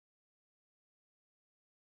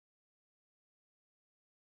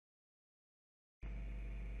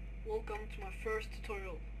welcome to my first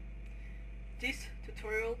tutorial. This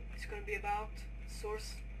tutorial is going to be about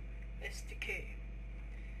Source SDK.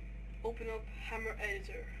 Open up Hammer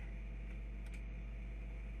Editor.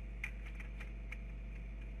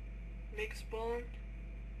 Make a spawn,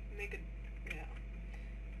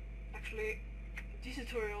 Actually, this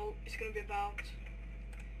tutorial is going to be about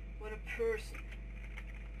when a person,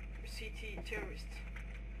 a CT, terrorist,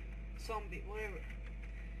 zombie, whatever,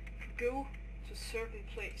 go to a certain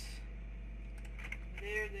place.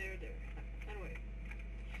 There. Anyway,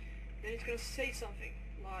 then it's gonna say something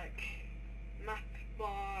like map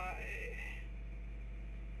by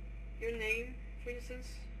your name, for instance.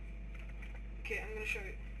 Okay, I'm gonna show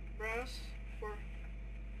you. Browse for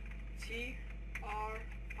TRIGGER,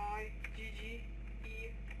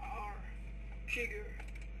 trigger.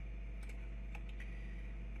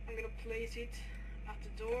 I'm gonna place it at the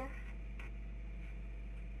door.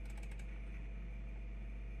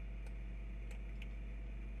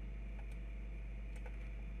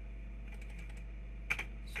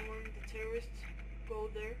 So when the terrorists go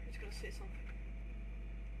there, it's gonna say something.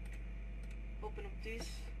 Open up this,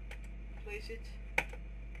 place it,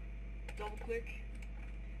 double click,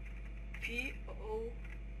 POINT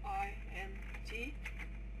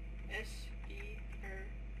SER,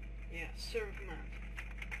 ServerCommand.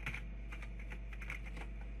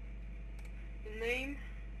 The name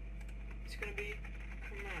is gonna be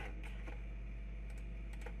command.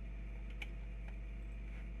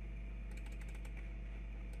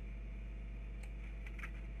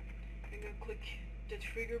 I'm gonna click the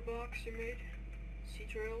trigger box you made,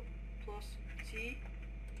 Ctrl plus T,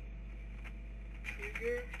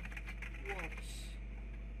 trigger once,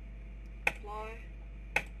 apply,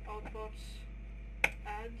 outputs,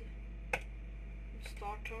 add,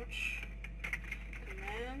 start touch,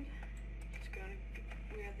 command.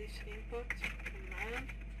 We have this input, command.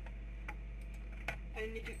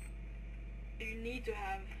 You need to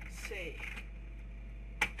have say.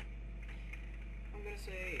 I'm gonna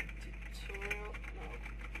say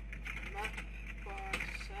map by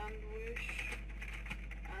sandwich,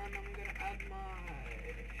 and I'm gonna add my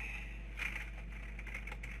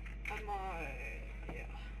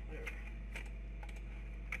whatever.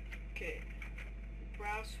 Okay,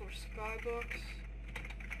 browse for skybox.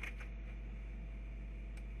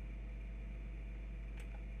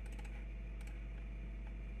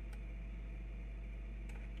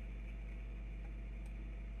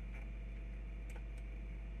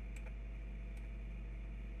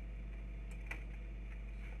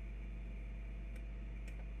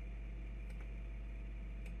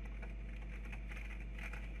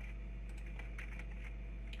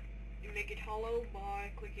 Make it hollow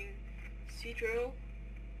by clicking Ctrl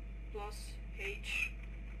plus H,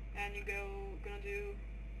 and you're gonna do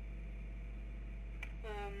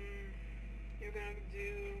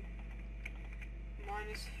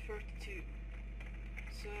 -32.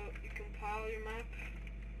 So you compile your map.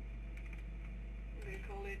 I'm gonna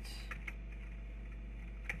call it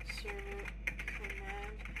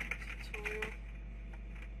ServerCommand tutorial.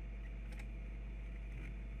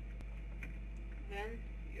 Then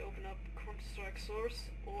you open up Counter-Strike Source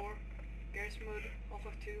or Garrys mode,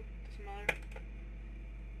 Alpha 2, doesn't matter.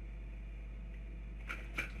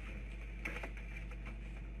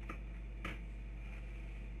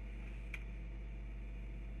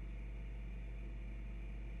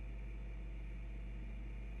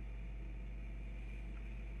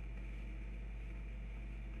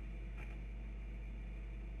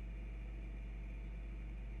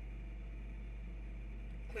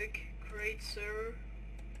 Click Create Server,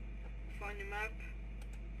 find your map,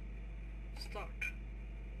 start.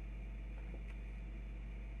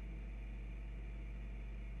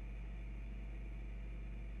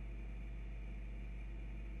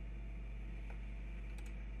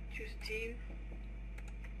 Choose a team.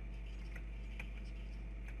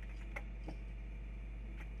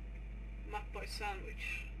 Map by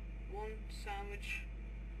sandwich. One sandwich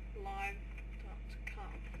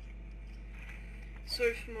live.com.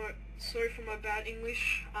 Sorry for my bad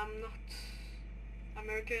English. I'm not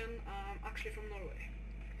American. I'm actually from Norway.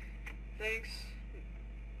 Thanks.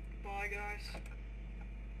 Bye guys.